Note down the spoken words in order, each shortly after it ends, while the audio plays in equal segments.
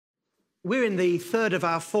We're in the third of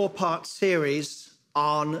our four-part series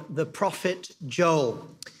on the prophet Joel,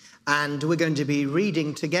 and we're going to be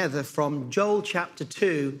reading together from Joel chapter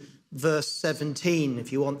 2, verse 17,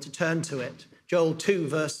 if you want to turn to it. Joel 2,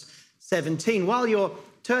 verse 17. While you're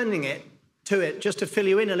turning to it, just to fill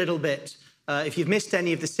you in a little bit, if you've missed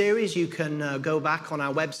any of the series, you can go back on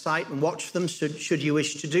our website and watch them, should you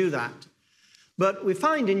wish to do that. But we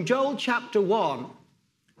find in Joel chapter 1,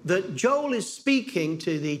 that Joel is speaking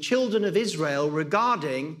to the children of Israel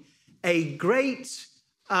regarding a great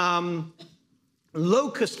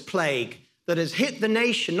locust plague that has hit the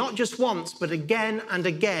nation, not just once, but again and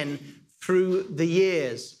again through the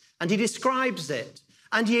years. And he describes it,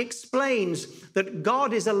 and he explains that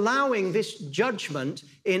God is allowing this judgment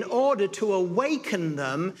in order to awaken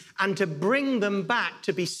them and to bring them back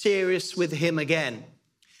to be serious with him again.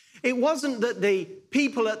 It wasn't that the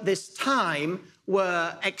people at this time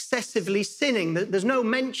were excessively sinning. There's no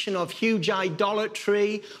mention of huge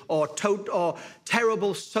idolatry or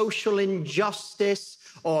terrible social injustice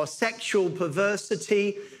or sexual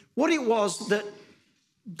perversity. What it was that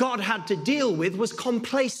God had to deal with was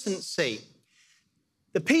complacency.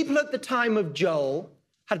 The people at the time of Joel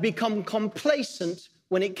had become complacent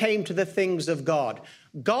when it came to the things of God.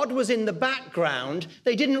 God was in the background.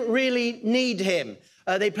 They didn't really need him.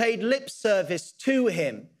 They paid lip service to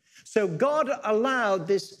him. So God allowed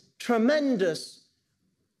this tremendous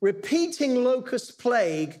repeating locust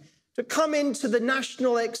plague to come into the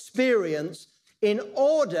national experience in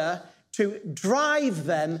order to drive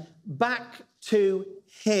them back to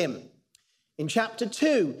him. In chapter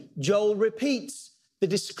 2, Joel repeats the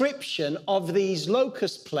description of these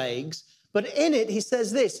locust plagues, but in it he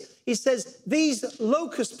says this. He says, these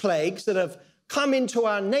locust plagues that have come into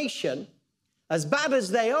our nation, as bad as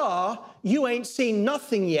they are, you ain't seen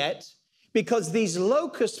nothing yet, because these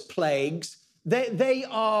locust plagues, they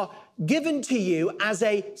are given to you as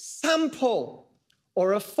a sample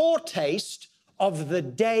or a foretaste of the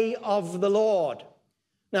day of the Lord.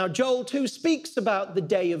 Now, Joel 2 speaks about the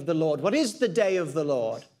day of the Lord. What is the day of the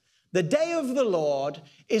Lord? The day of the Lord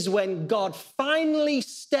is when God finally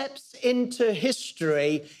steps into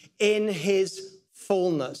history in his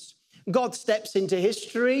fullness. God steps into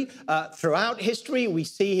history. Throughout history, we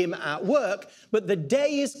see him at work. But the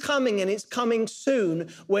day is coming, and it's coming soon,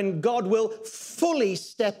 when God will fully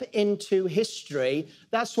step into history.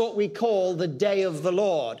 That's what we call the day of the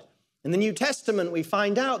Lord. In the New Testament, we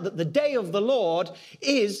find out that the day of the Lord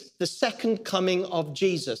is the second coming of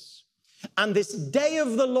Jesus. And this day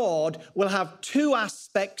of the Lord will have two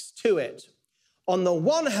aspects to it. On the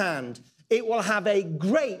one hand, it will have a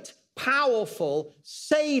great powerful,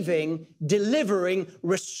 saving, delivering,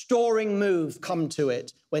 restoring move come to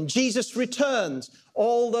it. When Jesus returns,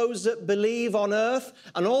 all those that believe on earth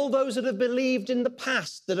and all those that have believed in the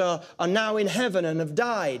past that are now in heaven and have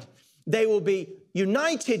died, they will be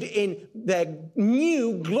united in their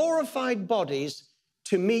new glorified bodies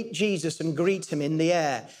to meet Jesus and greet him in the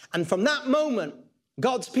air. And from that moment,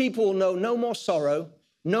 God's people will know no more sorrow,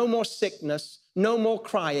 no more sickness, no more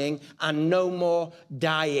crying, and no more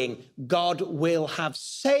dying. God will have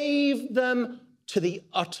saved them to the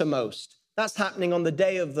uttermost. That's happening on the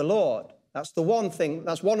day of the Lord. That's the one thing,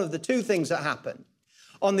 that's one of the two things that happen.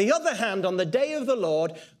 On the other hand, on the day of the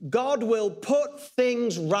Lord, God will put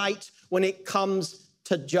things right when it comes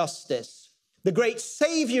to justice. The great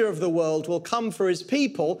Savior of the world will come for his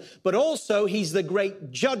people, but also he's the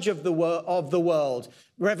great judge of the world.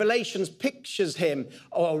 Revelations pictures him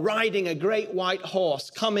riding a great white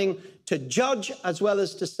horse, coming to judge as well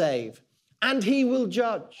as to save. And he will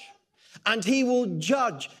judge. And he will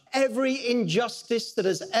judge every injustice that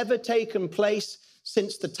has ever taken place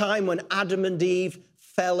since the time when Adam and Eve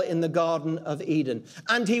fell in the Garden of Eden.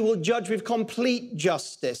 And he will judge with complete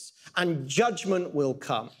justice, and judgment will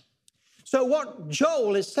come. So what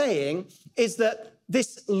Joel is saying is that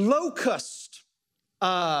this locust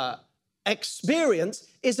experience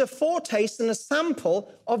is a foretaste and a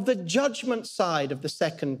sample of the judgment side of the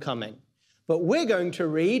second coming. But we're going to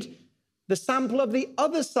read the sample of the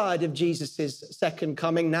other side of Jesus' second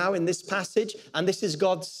coming now in this passage, and this is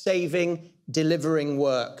God's saving, delivering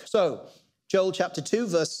work. So, Joel chapter 2,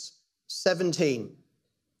 verse 17.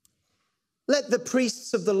 Let the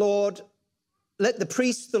priests, the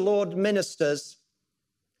Lord ministers,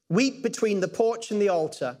 weep between the porch and the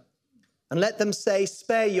altar, and let them say,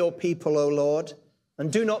 spare your people, O Lord,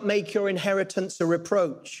 and do not make your inheritance a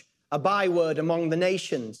reproach, a byword among the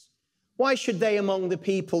nations. Why should they among the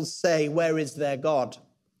peoples say, where is their God?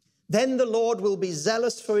 Then the Lord will be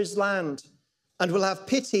zealous for his land and will have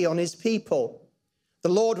pity on his people. The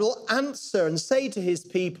Lord will answer and say to his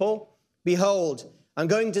people, behold, I'm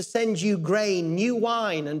going to send you grain, new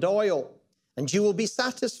wine and oil, and you will be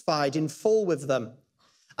satisfied in full with them.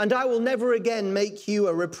 And I will never again make you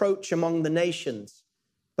a reproach among the nations,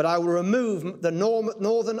 but I will remove the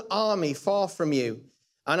northern army far from you,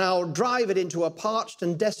 and I will drive it into a parched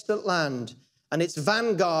and desolate land, and its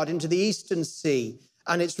vanguard into the eastern sea,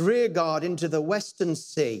 and its rear guard into the western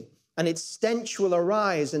sea. And its stench will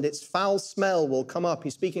arise, and its foul smell will come up.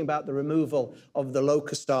 He's speaking about the removal of the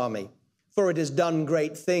locust army. For it has done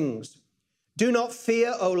great things. Do not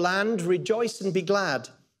fear, O land, rejoice and be glad,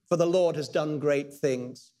 for the Lord has done great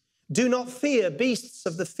things. Do not fear, beasts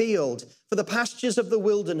of the field, for the pastures of the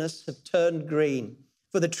wilderness have turned green.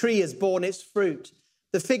 For the tree has borne its fruit.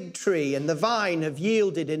 The fig tree and the vine have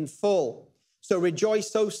yielded in full. So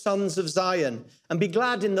rejoice, O sons of Zion, and be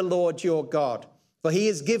glad in the Lord your God. For he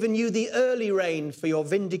has given you the early rain for your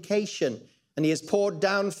vindication, and he has poured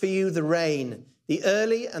down for you the rain, the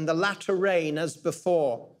early and the latter rain as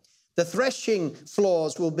before. The threshing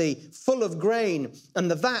floors will be full of grain,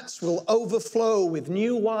 and the vats will overflow with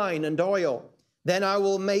new wine and oil. Then I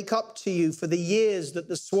will make up to you for the years that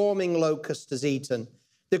the swarming locust has eaten,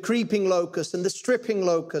 the creeping locust and the stripping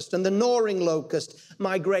locust and the gnawing locust,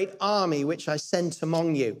 my great army which I sent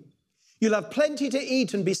among you. You'll have plenty to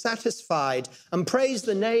eat and be satisfied, and praise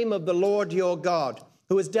the name of the Lord your God,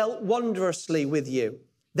 who has dealt wondrously with you.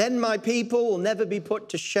 Then my people will never be put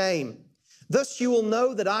to shame. Thus you will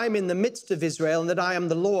know that I am in the midst of Israel, and that I am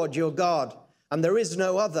the Lord your God, and there is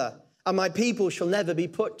no other, and my people shall never be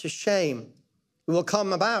put to shame. It will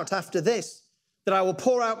come about after this, that I will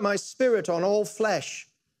pour out my spirit on all flesh,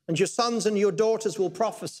 and your sons and your daughters will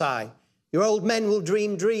prophesy. Your old men will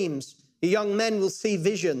dream dreams. Your young men will see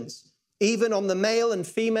visions. Even on the male and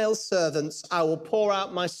female servants, I will pour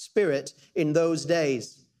out my spirit in those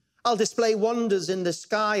days. I'll display wonders in the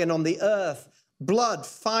sky and on the earth, blood,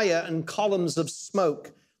 fire, and columns of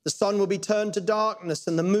smoke. The sun will be turned to darkness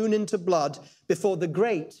and the moon into blood before the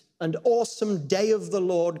great and awesome day of the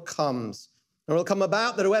Lord comes. And it will come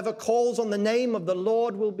about that whoever calls on the name of the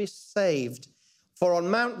Lord will be saved. For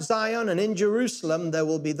on Mount Zion and in Jerusalem there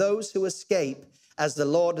will be those who escape, as the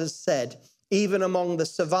Lord has said, even among the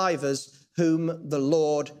survivors whom the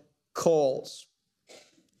Lord calls.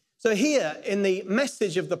 So here in the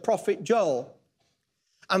message of the prophet Joel,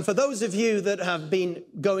 and for those of you that have been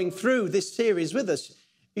going through this series with us,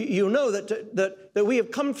 you'll know that we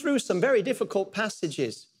have come through some very difficult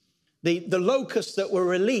passages. The locusts that were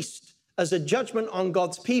released as a judgment on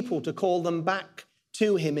God's people to call them back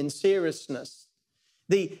to him in seriousness.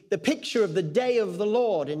 The picture of the day of the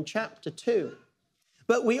Lord in chapter 2.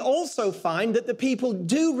 But we also find that the people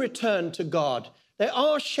do return to God. They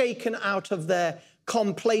are shaken out of their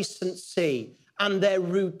complacency and their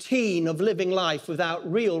routine of living life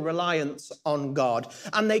without real reliance on God.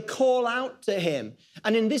 And they call out to him.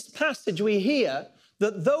 And in this passage, we hear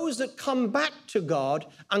that those that come back to God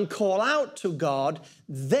and call out to God,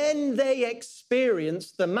 then they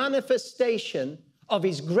experience the manifestation of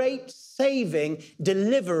his great saving,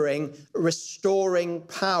 delivering, restoring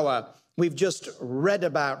power. We've just read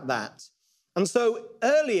about that. And so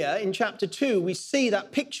earlier in chapter 2, we see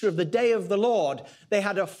that picture of the day of the Lord. They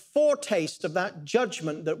had a foretaste of that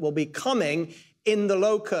judgment that will be coming in the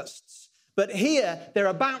locusts. But here they're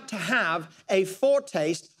about to have a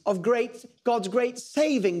foretaste of God's great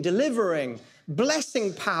saving, delivering,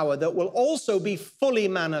 blessing power that will also be fully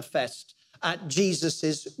manifest at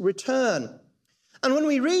Jesus' return. And when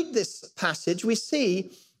we read this passage, we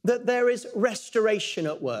see that there is restoration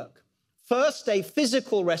at work. First, a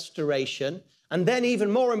physical restoration, and then even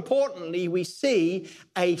more importantly, we see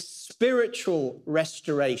a spiritual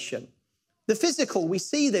restoration. The physical, we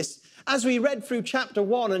see this as we read through chapter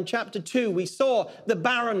 1 and chapter 2, we saw the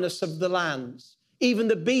barrenness of the lands. Even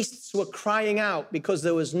the beasts were crying out because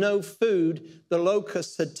there was no food. The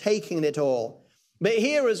locusts had taken it all. But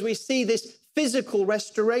here, as we see this physical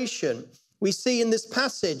restoration, we see in this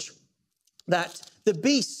passage that the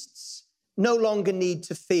beasts no longer need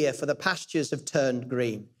to fear, for the pastures have turned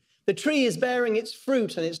green. The tree is bearing its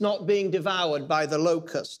fruit and it's not being devoured by the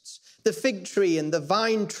locusts. The fig tree and the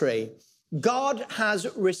vine tree. God has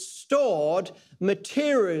restored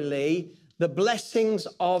materially the blessings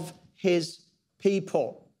of his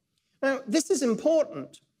people. Now, this is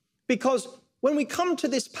important because when we come to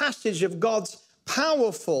this passage of God's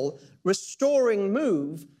powerful restoring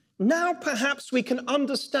move, now perhaps we can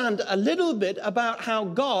understand a little bit about how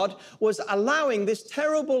God was allowing this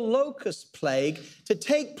terrible locust plague to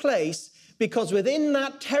take place, because within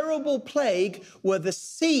that terrible plague were the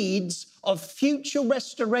seeds of future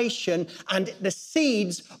restoration and the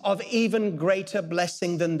seeds of even greater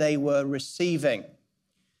blessing than they were receiving.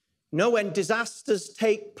 You know, when disasters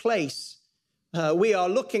take place, we are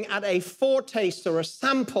looking at a foretaste or a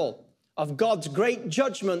sample of God's great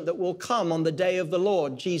judgment that will come on the day of the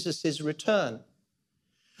Lord, Jesus' return.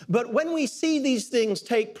 But when we see these things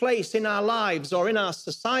take place in our lives or in our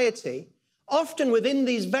society, often within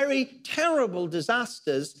these very terrible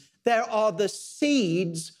disasters, there are the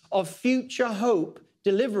seeds of future hope,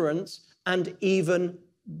 deliverance, and even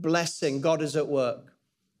blessing. God is at work.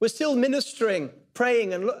 We're still ministering,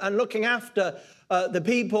 praying, and looking after the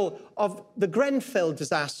people of the Grenfell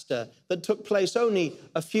disaster that took place only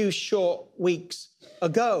a few short weeks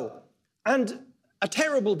ago. And a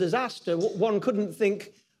terrible disaster. One couldn't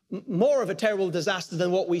think more of a terrible disaster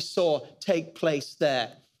than what we saw take place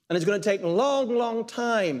there. And it's going to take a long, long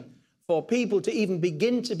time for people to even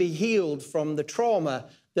begin to be healed from the trauma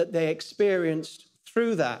that they experienced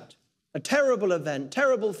through that. A terrible event,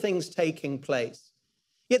 terrible things taking place.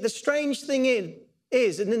 Yet the strange thing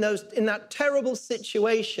is in that terrible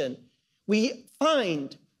situation, we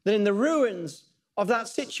find that in the ruins of that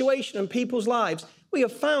situation and people's lives, we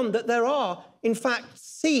have found that there are, in fact,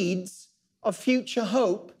 seeds of future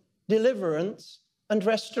hope, deliverance, and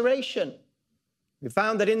restoration. We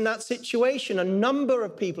found that in that situation, a number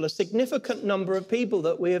of people, a significant number of people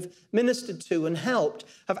that we have ministered to and helped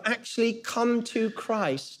have actually come to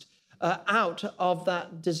Christ out of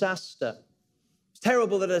that disaster. It's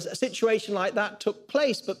terrible that a situation like that took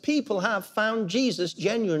place, but people have found Jesus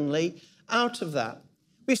genuinely out of that.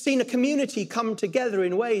 We've seen a community come together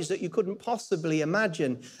in ways that you couldn't possibly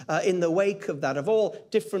imagine in the wake of that, of all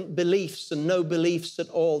different beliefs and no beliefs at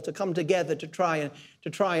all, to come together to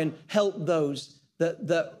try and help those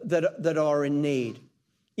that are in need.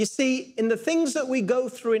 You see, in the things that we go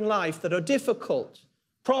through in life that are difficult,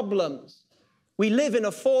 problems, we live in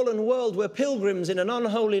a fallen world. We're pilgrims in an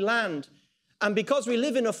unholy land. And because we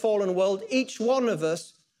live in a fallen world, each one of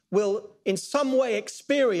us will in some way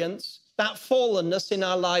experience that fallenness in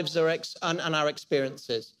our lives and our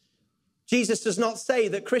experiences. Jesus does not say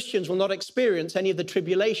that Christians will not experience any of the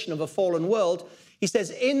tribulation of a fallen world. He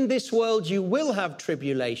says, in this world you will have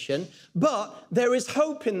tribulation, but there is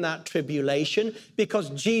hope in that tribulation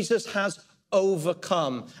because Jesus has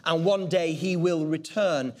overcome. And one day he will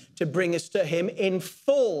return to bring us to him in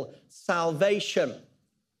full salvation.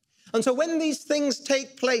 And so when these things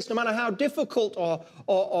take place, no matter how difficult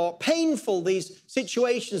or painful these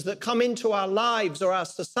situations that come into our lives or our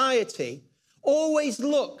society, always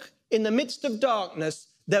look in the midst of darkness,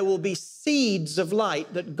 there will be seeds of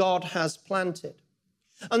light that God has planted.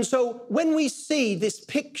 And so when we see this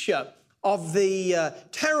picture of the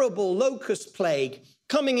terrible locust plague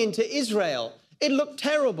coming into Israel, it looked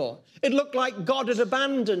terrible. It looked like God had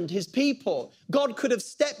abandoned his people. God could have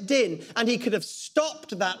stepped in and he could have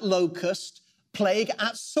stopped that locust plague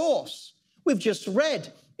at source. We've just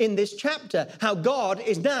read in this chapter how God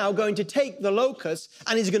is now going to take the locusts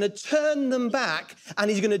and he's going to turn them back and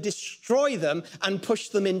he's going to destroy them and push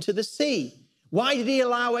them into the sea. Why did he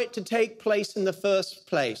allow it to take place in the first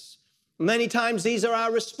place? Many times these are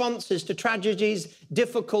our responses to tragedies,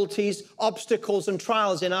 difficulties, obstacles, and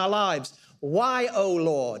trials in our lives. Why, O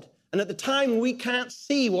Lord? And at the time, we can't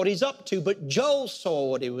see what he's up to, but Joel saw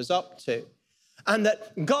what he was up to. And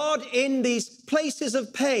that God, in these places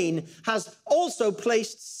of pain, has also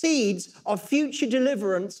placed seeds of future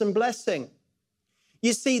deliverance and blessing.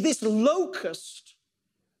 You see, this locust,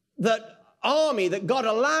 that army that God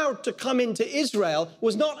allowed to come into Israel,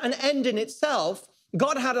 was not an end in itself.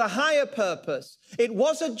 God had a higher purpose. It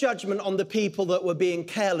was a judgment on the people that were being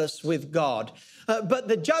careless with God. But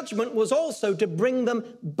the judgment was also to bring them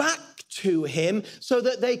back to him so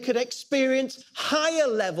that they could experience higher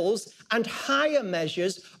levels and higher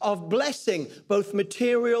measures of blessing, both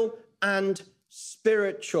material and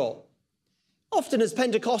spiritual. Often as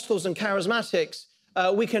Pentecostals and charismatics,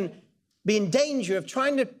 we can be in danger of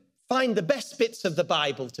trying to find the best bits of the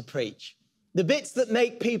Bible to preach. The bits that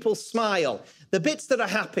make people smile, the bits that are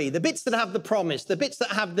happy, the bits that have the promise, the bits that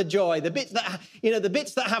have the joy, the bits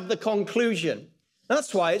that have the conclusion.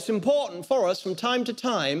 That's why it's important for us from time to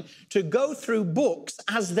time to go through books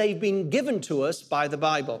as they've been given to us by the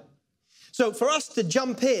Bible. So for us to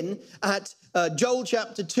jump in at Joel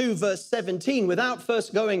chapter 2, verse 17, without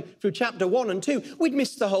first going through chapter 1 and 2, we'd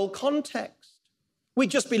miss the whole context.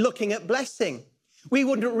 We'd just be looking at blessing. We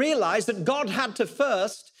wouldn't realize that God had to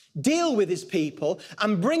first deal with his people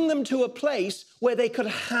and bring them to a place where they could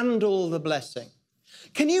handle the blessing.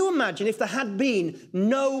 Can you imagine if there had been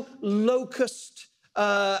no locust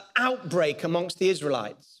outbreak amongst the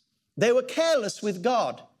Israelites? They were careless with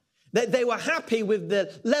God. They were happy with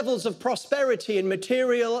the levels of prosperity and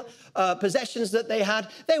material possessions that they had.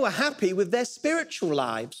 They were happy with their spiritual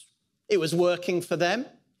lives. It was working for them.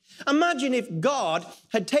 Imagine if God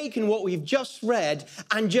had taken what we've just read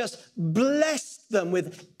and just blessed them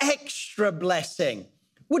with extra blessing.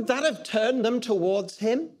 Would that have turned them towards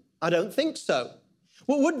him? I don't think so.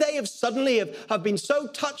 Well, would they have suddenly have been so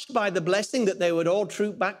touched by the blessing that they would all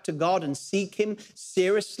troop back to God and seek him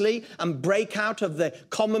seriously and break out of the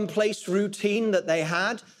commonplace routine that they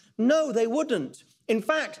had? No, they wouldn't. In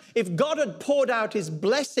fact, if God had poured out his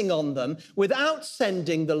blessing on them without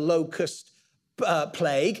sending the locust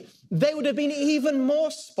plague, they would have been even more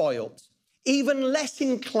spoiled, even less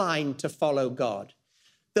inclined to follow God.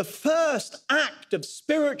 The first act of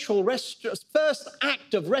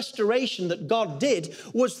restoration that God did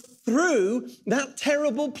was through that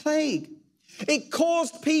terrible plague. It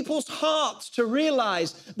caused people's hearts to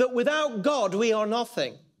realize that without God, we are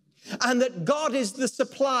nothing. And that God is the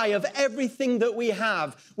supply of everything that we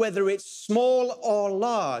have, whether it's small or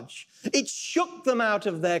large. It shook them out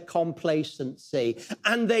of their complacency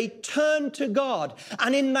and they turned to God.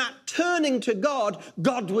 And in that turning to God,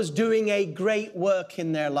 God was doing a great work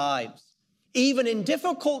in their lives. Even in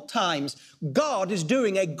difficult times, God is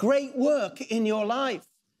doing a great work in your life.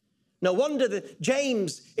 No wonder that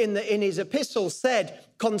James in his epistle said,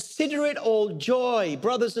 consider it all joy,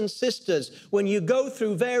 brothers and sisters, when you go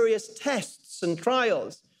through various tests and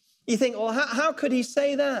trials. You think, well, how could he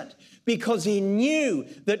say that? Because he knew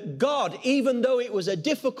that God, even though it was a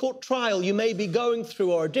difficult trial you may be going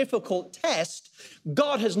through or a difficult test,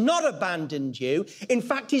 God has not abandoned you. In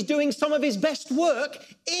fact, he's doing some of his best work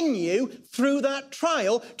in you through that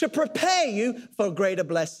trial to prepare you for greater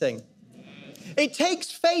blessing. It takes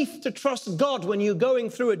faith to trust God when you're going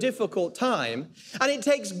through a difficult time. And it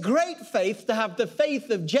takes great faith to have the faith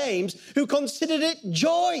of James, who considered it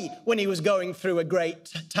joy when he was going through a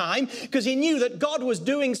great time, because he knew that God was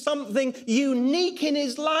doing something unique in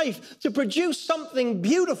his life to produce something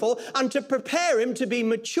beautiful and to prepare him to be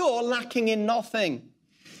mature, lacking in nothing.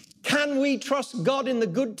 Can we trust God in the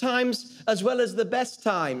good times as well as the best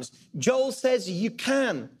times? Joel says you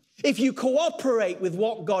can. If you cooperate with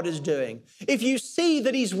what God is doing, if you see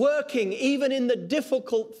that he's working even in the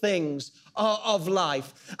difficult things of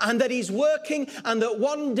life, and that he's working and that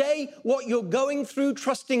one day what you're going through,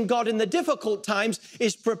 trusting God in the difficult times,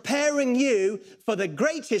 is preparing you for the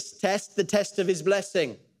greatest test, the test of his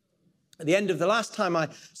blessing. At the end of the last time I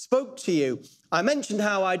spoke to you, I mentioned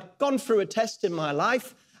how I'd gone through a test in my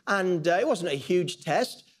life, and it wasn't a huge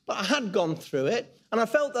test, but I had gone through it. And I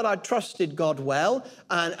felt that I trusted God well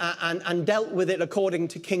and dealt with it according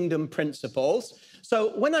to kingdom principles.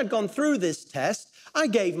 So when I'd gone through this test, I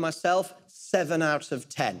gave myself 7 out of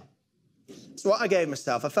 10. That's what I gave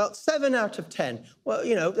myself. I felt 7 out of 10. Well,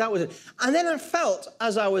 you know, that was it. And then I felt,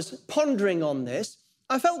 as I was pondering on this,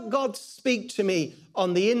 I felt God speak to me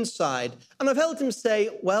on the inside. And I felt him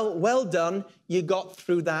say, well done, you got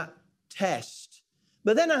through that test.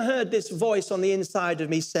 But then I heard this voice on the inside of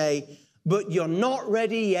me say, but you're not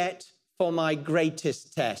ready yet for my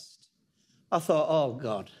greatest test. I thought, oh,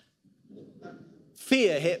 God.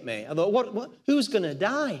 Fear hit me. I thought, what? Who's going to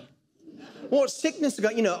die? What sickness?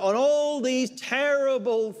 You know, and all these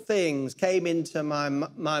terrible things came into my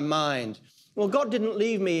mind. Well, God didn't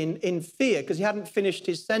leave me in fear because he hadn't finished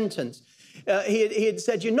his sentence. He had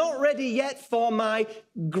said, you're not ready yet for my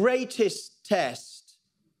greatest test,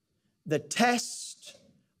 the test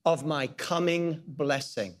of my coming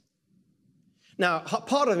blessing. Now,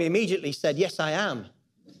 part of me immediately said, yes, I am.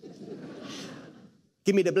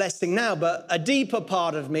 Give me the blessing now. But a deeper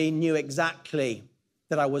part of me knew exactly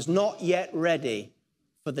that I was not yet ready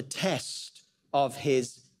for the test of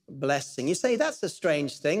his blessing. You say, that's a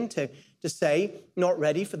strange thing to say, not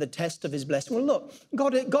ready for the test of his blessing. Well, look,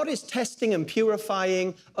 God is testing and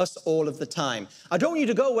purifying us all of the time. I don't want you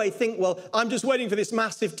to go away and think, well, I'm just waiting for this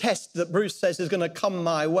massive test that Bruce says is going to come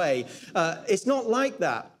my way. It's not like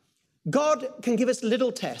that. God can give us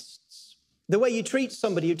little tests. The way you treat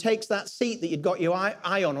somebody who takes that seat that you'd got your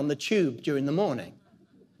eye on the tube during the morning.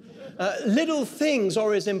 Little things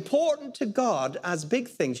are as important to God as big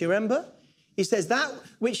things. You remember? He says, that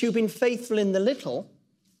which you've been faithful in the little,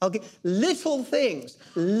 little things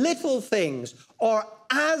are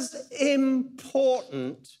as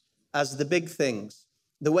important as the big things.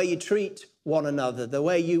 The way you treat one another, the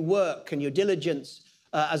way you work and your diligence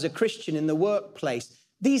as a Christian in the workplace.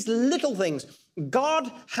 These little things,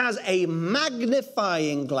 God has a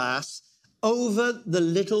magnifying glass over the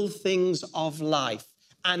little things of life,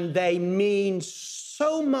 and they mean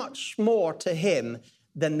so much more to him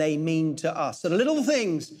than they mean to us. So the little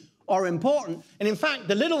things are important, and in fact,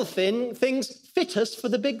 the little things fit us for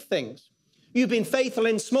the big things. You've been faithful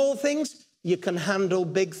in small things, you can handle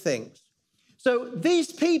big things. So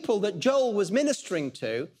these people that Joel was ministering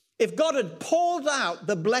to, if God had poured out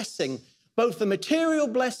the blessing, both the material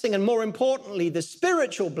blessing and more importantly, the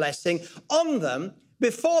spiritual blessing on them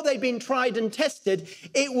before they'd been tried and tested,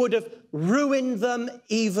 it would have ruined them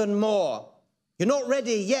even more. You're not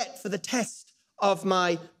ready yet for the test of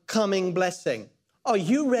my coming blessing. Are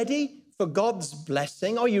you ready for God's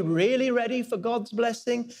blessing? Are you really ready for God's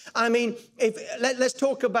blessing? I mean, let's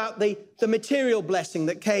talk about the material blessing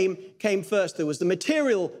that came first. There was the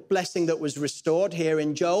material blessing that was restored here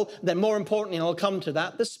in Joel. Then more importantly, and I'll come to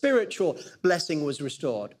that, the spiritual blessing was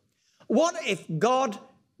restored. What if God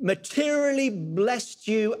materially blessed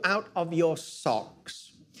you out of your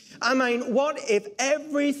socks? I mean, what if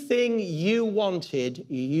everything you wanted,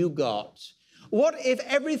 you got? What if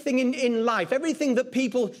everything in life, everything that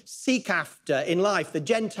people seek after in life, the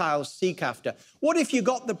Gentiles seek after, what if you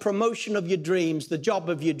got the promotion of your dreams, the job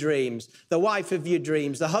of your dreams, the wife of your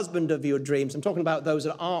dreams, the husband of your dreams? I'm talking about those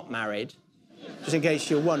that aren't married, just in case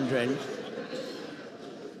you're wondering.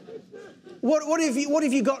 What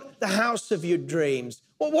if you got the house of your dreams?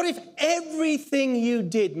 What if everything you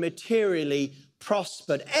did materially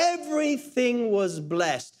prospered? Everything was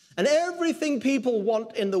blessed. And everything people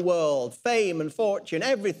want in the world, fame and fortune,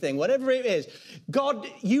 everything, whatever it is, God,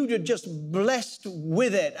 you were just blessed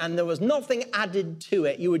with it, and there was nothing added to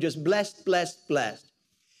it. You were just blessed, blessed, blessed.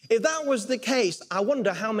 If that was the case, I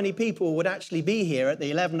wonder how many people would actually be here at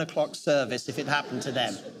the 11 o'clock service if it happened to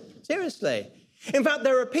them. Seriously. In fact,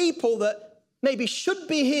 there are people that maybe should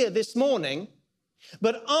be here this morning,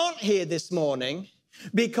 but aren't here this morning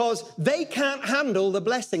because they can't handle the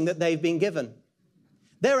blessing that they've been given.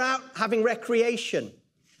 They're out having recreation.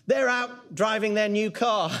 They're out driving their new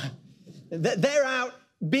car. They're out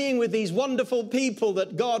being with these wonderful people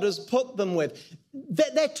that God has put them with.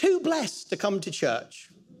 They're too blessed to come to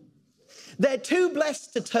church. They're too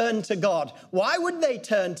blessed to turn to God. Why would they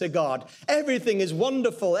turn to God? Everything is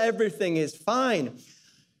wonderful. Everything is fine.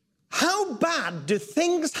 How bad do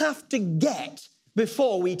things have to get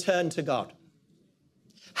before we turn to God?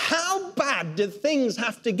 How bad do things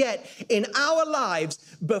have to get in our lives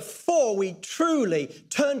before we truly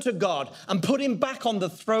turn to God and put him back on the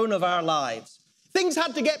throne of our lives? Things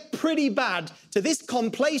had to get pretty bad to this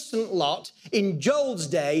complacent lot in Joel's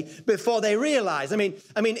day before they realized. I mean,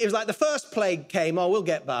 it was like the first plague came, oh, we'll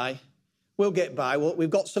get by. We'll get by. We've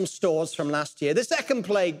got some stores from last year. The second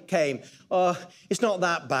plague came. Oh, it's not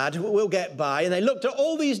that bad. We'll get by. And they looked at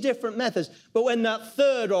all these different methods. But when that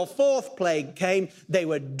third or fourth plague came, they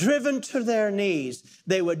were driven to their knees.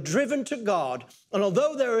 They were driven to God. And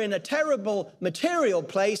although they were in a terrible material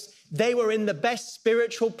place, they were in the best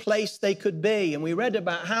spiritual place they could be. And we read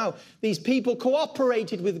about how these people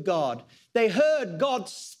cooperated with God. They heard God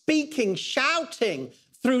speaking, shouting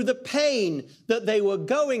through the pain that they were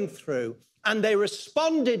going through. And they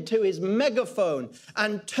responded to his megaphone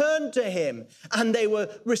and turned to him, and they were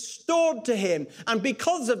restored to him. And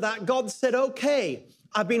because of that, God said, okay,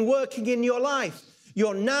 I've been working in your life.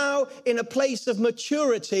 You're now in a place of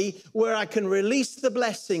maturity where I can release the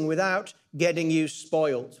blessing without getting you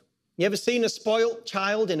spoiled. You ever seen a spoiled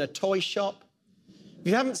child in a toy shop? If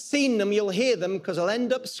you haven't seen them, you'll hear them because they'll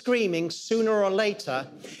end up screaming sooner or later,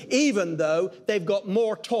 even though they've got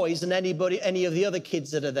more toys than any of the other kids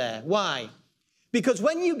that are there. Why? Because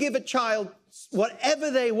when you give a child whatever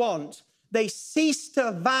they want, they cease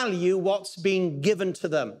to value what's being given to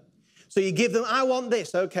them. So you give them, I want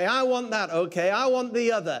this, okay, I want that, okay, I want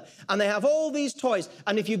the other. And they have all these toys.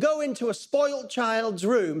 And if you go into a spoiled child's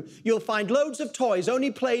room, you'll find loads of toys only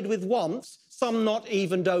played with once, some not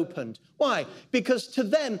even opened. Why? Because to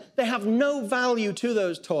them, they have no value to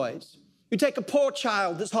those toys. You take a poor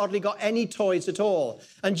child that's hardly got any toys at all,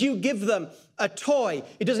 and you give them a toy.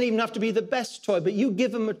 It doesn't even have to be the best toy, but you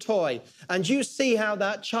give them a toy, and you see how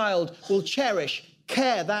that child will cherish,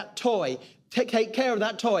 care that toy, take care of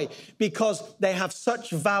that toy, because they have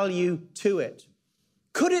such value to it.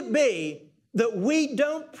 Could it be that we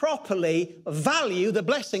don't properly value the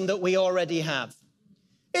blessing that we already have?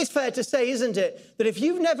 It's fair to say, isn't it, that if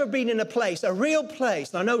you've never been in a place, a real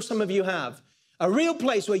place, and I know some of you have, a real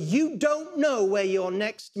place where you don't know where your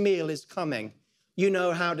next meal is coming, you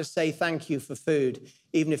know how to say thank you for food,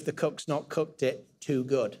 even if the cook's not cooked it too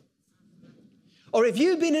good. Or if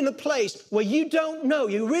you've been in a place where you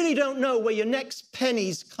really don't know where your next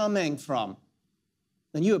penny's coming from,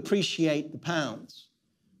 then you appreciate the pounds.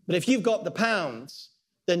 But if you've got the pounds,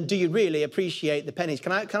 then do you really appreciate the pennies?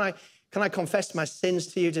 Can I confess my sins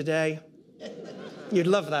to you today? You'd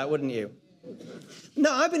love that, wouldn't you?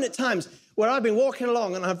 No, I've been at times where I've been walking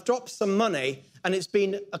along and I've dropped some money and it's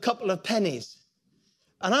been a couple of pennies.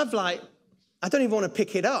 And I don't even want to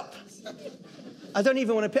pick it up. I don't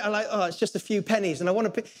even want to pick. I'm like, oh, it's just a few pennies. And I want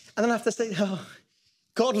to pick. And then I have to say, oh,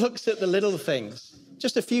 God looks at the little things.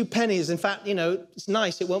 Just a few pennies. In fact, it's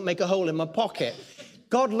nice. It won't make a hole in my pocket.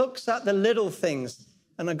 God looks at the little things.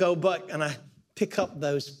 And I go back and I pick up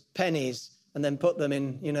those pennies and then put them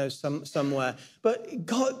in, somewhere. But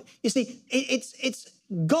God, you see, it's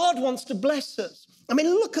God wants to bless us. I mean,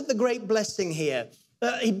 look at the great blessing here.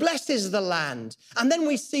 He blesses the land. And then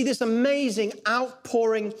we see this amazing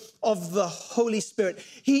outpouring of the Holy Spirit.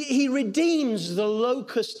 He redeems the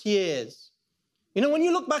locust years. When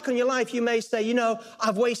you look back on your life, you may say,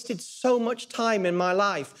 I've wasted so much time in my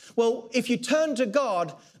life. Well, if you turn to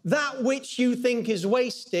God, that which you think is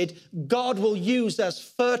wasted, God will use as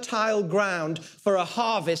fertile ground for a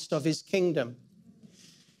harvest of his kingdom.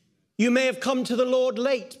 You may have come to the Lord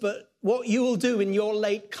late, but what you will do in your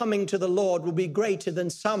late coming to the Lord will be greater than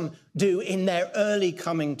some do in their early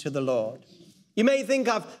coming to the Lord. You may think,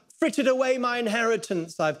 I've frittered away my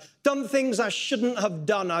inheritance. I've done things I shouldn't have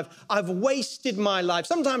done. I've wasted my life.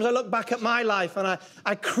 Sometimes I look back at my life and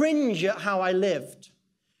I cringe at how I lived.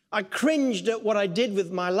 I cringed at what I did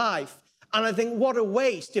with my life. And I think, what a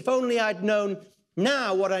waste. If only I'd known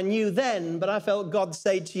now what I knew then, but I felt God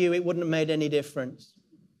say to you, it wouldn't have made any difference.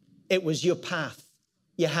 It was your path.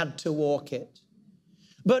 You had to walk it.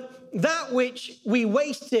 But that which we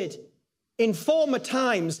wasted in former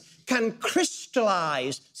times can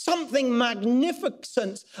crystallize something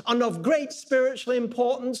magnificent and of great spiritual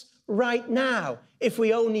importance right now, if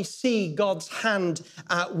we only see God's hand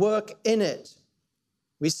at work in it.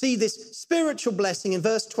 We see this spiritual blessing in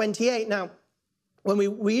verse 28. Now, when we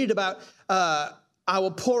read about, I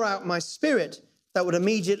will pour out my spirit, that would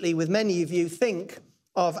immediately, with many of you, think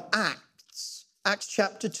of Acts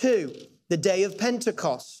chapter 2, the day of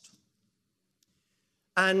Pentecost.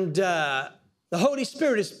 And the Holy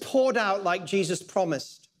Spirit is poured out like Jesus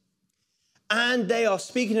promised. And they are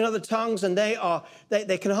speaking in other tongues, and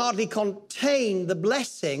they can hardly contain the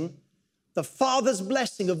blessing, the Father's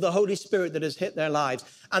blessing of the Holy Spirit that has hit their lives.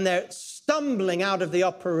 And they're stumbling out of the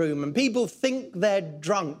upper room, and people think they're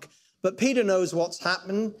drunk. But Peter knows what's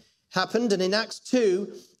happened. And in Acts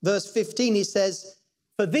 2, verse 15, he says,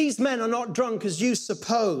 for these men are not drunk as you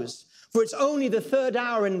suppose, for it's only the third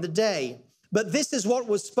hour in the day. But this is what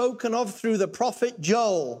was spoken of through the prophet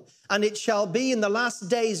Joel. And it shall be in the last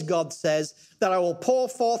days, God says, that I will pour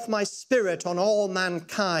forth my spirit on all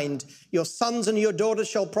mankind. Your sons and your daughters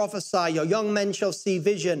shall prophesy. Your young men shall see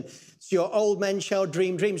vision. Your old men shall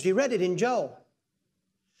dream dreams. You read it in Joel.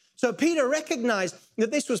 So Peter recognized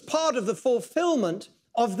that this was part of the fulfillment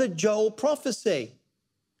of the Joel prophecy.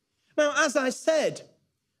 Now, as I said,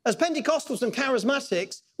 as Pentecostals and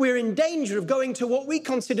charismatics, we're in danger of going to what we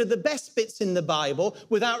consider the best bits in the Bible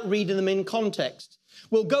without reading them in context.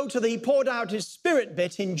 We'll go to the he poured out his spirit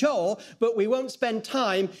bit in Joel, but we won't spend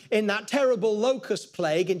time in that terrible locust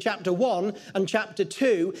plague in chapter 1 and chapter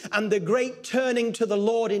 2 and the great turning to the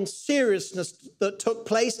Lord in seriousness that took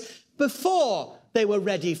place before they were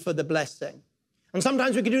ready for the blessing. And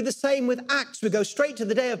sometimes we can do the same with Acts. We go straight to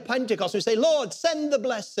the day of Pentecost. We say, Lord, send the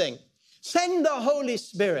blessing. Send the Holy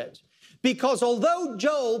Spirit. Because although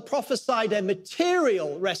Joel prophesied a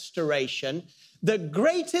material restoration, the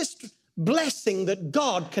greatest blessing that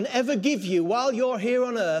God can ever give you while you're here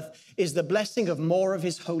on earth is the blessing of more of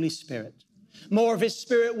his Holy Spirit. More of his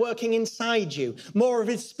Spirit working inside you. More of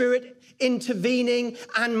his Spirit intervening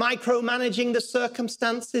and micromanaging the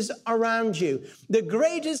circumstances around you. The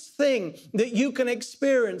greatest thing that you can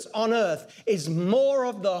experience on earth is more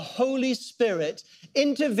of the Holy Spirit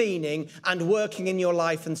intervening and working in your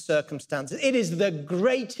life and circumstances. It is the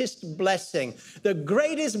greatest blessing. The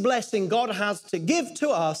greatest blessing God has to give to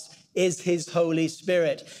us is his Holy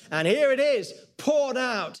Spirit. And here it is, poured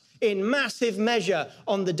out in massive measure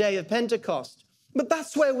on the day of Pentecost. But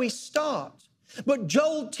that's where we start. But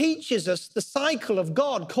Joel teaches us the cycle of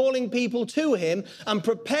God calling people to him and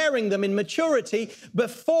preparing them in maturity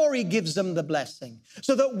before he gives them the blessing.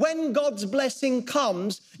 So that when God's blessing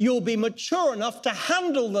comes, you'll be mature enough to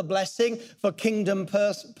handle the blessing for kingdom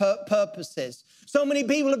purposes. So many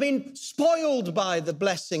people have been spoiled by the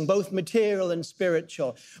blessing, both material and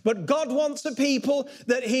spiritual. But God wants a people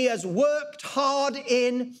that he has worked hard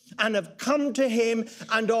in and have come to him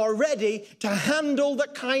and are ready to handle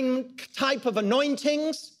the type of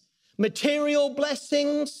anointings, material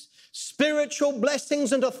blessings, spiritual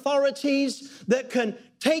blessings and authorities that can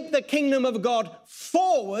take the kingdom of God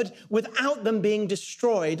forward without them being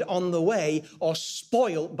destroyed on the way or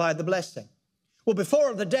spoiled by the blessing. Well,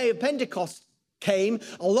 before the day of Pentecost came,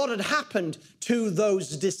 a lot had happened to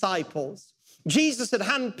those disciples. Jesus had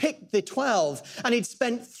handpicked the 12, and he'd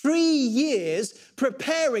spent 3 years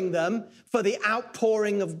preparing them for the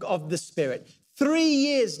outpouring of the Spirit. 3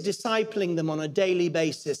 years discipling them on a daily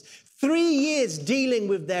basis. 3 years dealing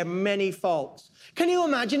with their many faults. Can you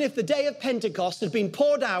imagine if the day of Pentecost had been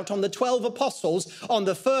poured out on the 12 apostles on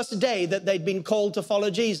the first day that they'd been called to follow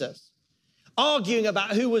Jesus? Arguing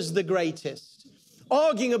about who was the greatest.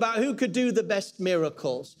 Arguing about who could do the best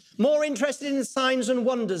miracles. More interested in signs and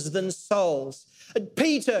wonders than souls.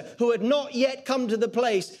 Peter, who had not yet come to the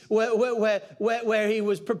place where he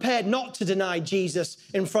was prepared not to deny Jesus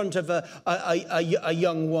in front of a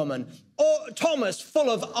young woman. Or Thomas, full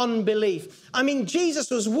of unbelief. I mean,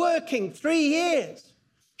 Jesus was working 3 years.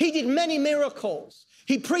 He did many miracles.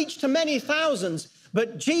 He preached to many thousands.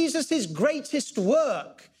 But Jesus' greatest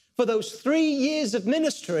work for those 3 years of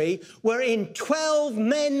ministry were in 12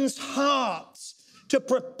 men's hearts to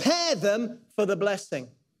prepare them for the blessing.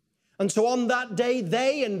 And so on that day,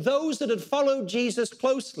 they and those that had followed Jesus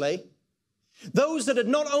closely, those that had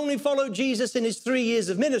not only followed Jesus in his 3 years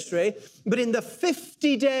of ministry, but in the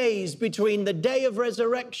 50 days between the day of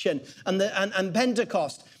resurrection and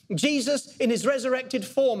Pentecost, Jesus in his resurrected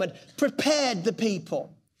form had prepared the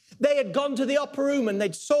people. They had gone to the upper room and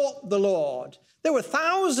they'd sought the Lord. There were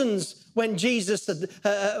thousands when Jesus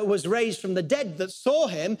was raised from the dead that saw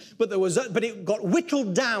him, but it got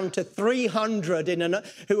whittled down to 300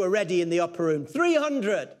 who were ready in the upper room.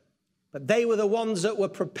 300. But they were the ones that were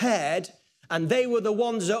prepared, and they were the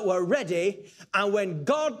ones that were ready. And when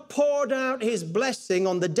God poured out his blessing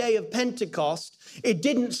on the day of Pentecost, it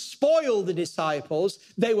didn't spoil the disciples.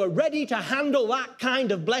 They were ready to handle that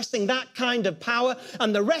kind of blessing, that kind of power.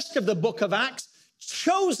 And the rest of the book of Acts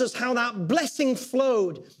shows us how that blessing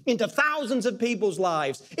flowed into thousands of people's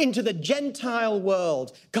lives, into the Gentile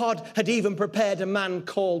world. God had even prepared a man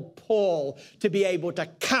called Paul to be able to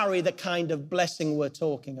carry the kind of blessing we're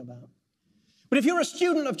talking about. But if you're a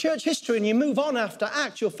student of church history and you move on after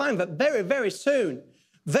Acts, you'll find that very, very soon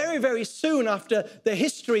after the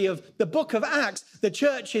history of the book of Acts, the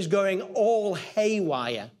church is going all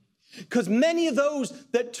haywire. Because many of those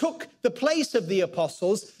that took the place of the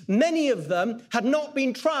apostles, many of them had not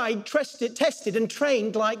been tried, tested, and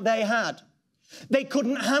trained like they had. They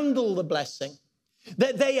couldn't handle the blessing.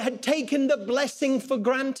 They had taken the blessing for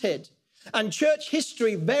granted. And church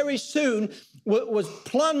history very soon was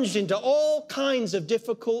plunged into all kinds of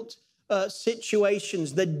difficult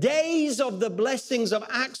situations. The days of the blessings of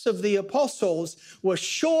Acts of the Apostles were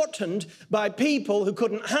shortened by people who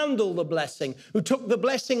couldn't handle the blessing, who took the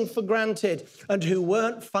blessing for granted, and who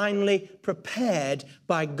weren't finally prepared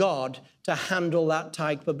by God to handle that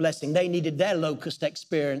type of blessing. They needed their locust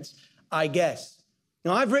experience, I guess.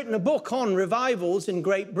 Now, I've written a book on revivals in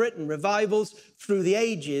Great Britain, revivals through the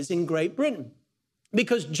ages in Great Britain,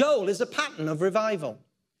 because Joel is a pattern of revival.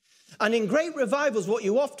 And in great revivals, what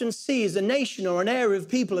you often see is a nation or an area of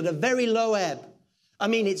people at a very low ebb. I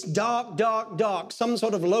mean, it's dark, dark, dark. Some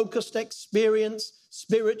sort of locust experience,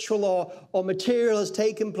 spiritual or material, has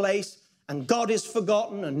taken place, and God is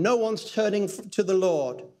forgotten, and no one's turning to the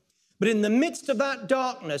Lord. But in the midst of that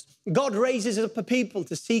darkness, God raises up a people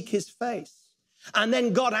to seek his face. And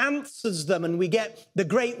then God answers them, and we get the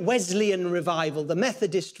great Wesleyan revival, the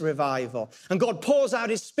Methodist revival. And God pours out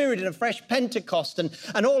his Spirit in a fresh Pentecost,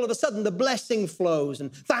 and all of a sudden the blessing flows,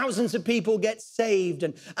 and thousands of people get saved.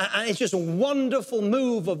 And it's just a wonderful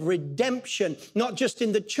move of redemption, not just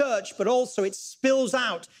in the church, but also it spills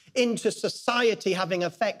out into society, having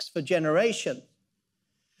effects for generations.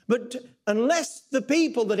 But unless the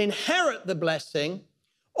people that inherit the blessing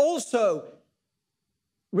also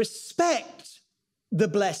respect the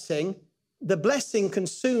blessing can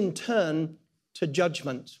soon turn to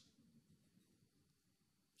judgment.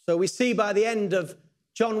 So we see by the end of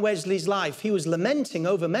John Wesley's life, he was lamenting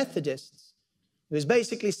over Methodists. He was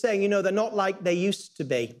basically saying, they're not like they used to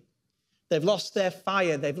be. They've lost their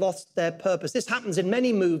fire. They've lost their purpose. This happens in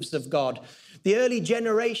many moves of God. The early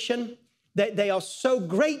generation, they are so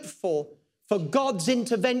grateful for God's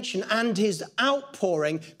intervention and his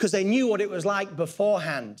outpouring because they knew what it was like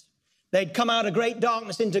beforehand. They'd come out of great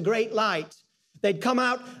darkness into great light. They'd come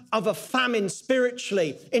out of a famine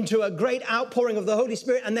spiritually into a great outpouring of the Holy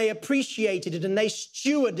Spirit, and they appreciated it and they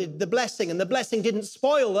stewarded the blessing, and the blessing didn't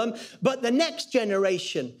spoil them. But the next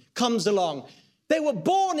generation comes along. They were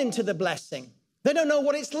born into the blessing. They don't know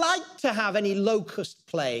what it's like to have any locust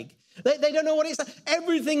plague. They don't know what it's like.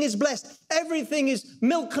 Everything is blessed. Everything is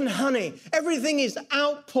milk and honey. Everything is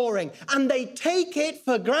outpouring. And they take it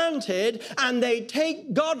for granted, and they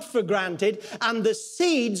take God for granted, and the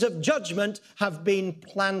seeds of judgment have been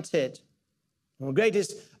planted. The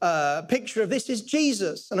greatest picture of this is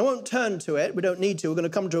Jesus. And I won't turn to it. We don't need to. We're going to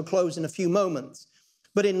come to a close in a few moments.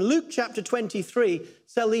 But in Luke chapter 23,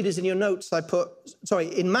 cell leaders in your notes,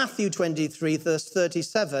 in Matthew 23, verse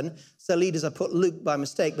 37, cell leaders, I put Luke by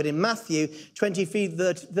mistake, but in Matthew 23,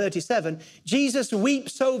 37, Jesus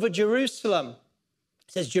weeps over Jerusalem.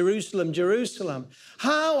 He says, Jerusalem, Jerusalem,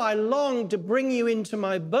 how I long to bring you into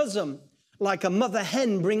my bosom, like a mother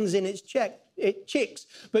hen brings in its chicks,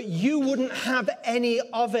 but you wouldn't have any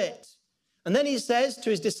of it. And then he says to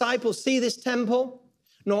his disciples, see this temple?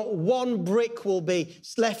 Not one brick will be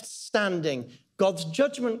left standing. God's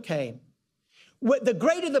judgment came. The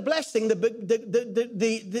greater the blessing,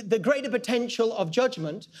 the greater potential of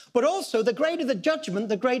judgment, but also the greater the judgment,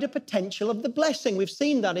 the greater potential of the blessing. We've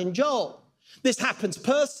seen that in Joel. This happens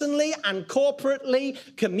personally and corporately,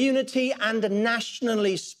 community and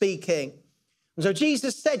nationally speaking. And so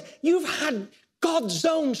Jesus said, you've had God's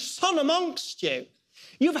own Son amongst you.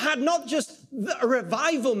 You've had not just a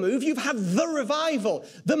revival move, you've had the revival,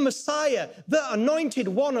 the Messiah, the anointed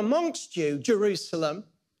one amongst you, Jerusalem.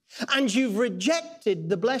 And you've rejected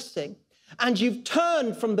the blessing, and you've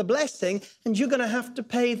turned from the blessing, and you're going to have to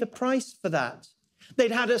pay the price for that.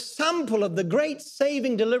 They'd had a sample of the great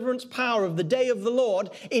saving deliverance power of the day of the Lord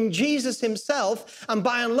in Jesus himself, and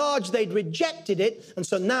by and large, they'd rejected it. And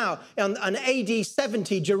so now, in AD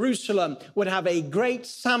 70, Jerusalem would have a great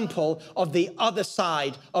sample of the other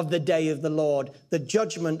side of the day of the Lord, the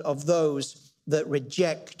judgment of those that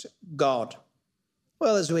reject God.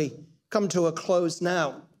 Well, as we come to a close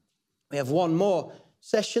now, we have one more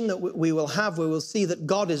session that we will have where we'll see that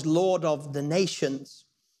God is Lord of the nations.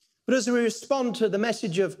 But as we respond to the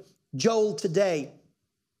message of Joel today,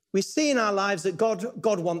 we see in our lives that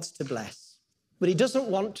God wants to bless, but he doesn't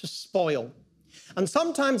want to spoil. And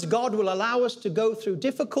sometimes God will allow us to go through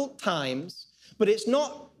difficult times, but it's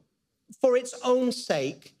not for its own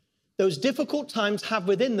sake. Those difficult times have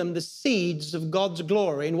within them the seeds of God's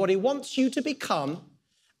glory and what he wants you to become,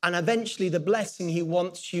 and eventually the blessing he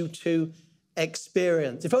wants you to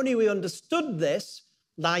experience. If only we understood this,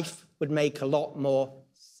 life would make a lot more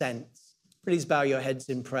sense. Please bow your heads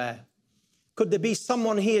in prayer. Could there be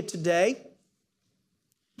someone here today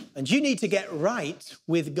and you need to get right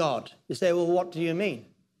with God? You say, well, what do you mean?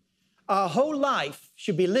 Our whole life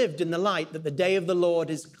should be lived in the light that the day of the Lord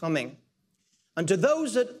is coming. And to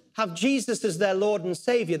those that have Jesus as their Lord and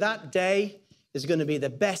Savior, that day is going to be the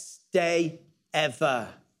best day ever.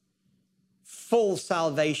 Full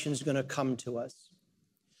salvation is going to come to us.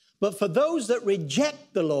 But for those that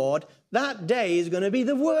reject the Lord, that day is going to be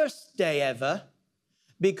the worst day ever,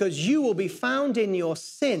 because you will be found in your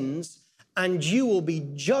sins and you will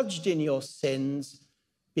be judged in your sins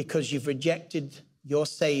because you've rejected your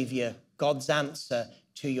Savior, God's answer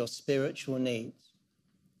to your spiritual needs.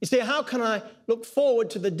 You say, how can I look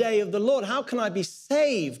forward to the day of the Lord? How can I be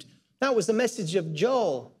saved? That was the message of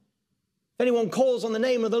Joel. If anyone calls on the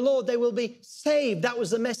name of the Lord, they will be saved. That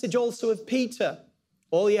was the message also of Peter.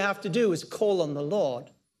 All you have to do is call on the Lord.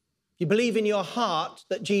 If you believe in your heart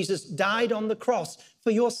that Jesus died on the cross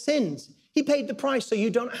for your sins, he paid the price so you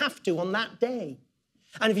don't have to on that day.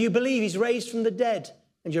 And if you believe he's raised from the dead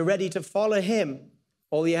and you're ready to follow him,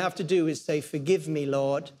 all you have to do is say, forgive me,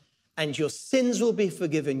 Lord, and your sins will be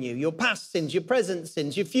forgiven you. Your past sins, your present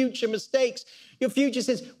sins, your future mistakes, your future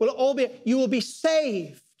sins will all be, you will be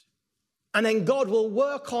saved. And then God will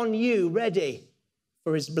work on you ready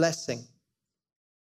for his blessing.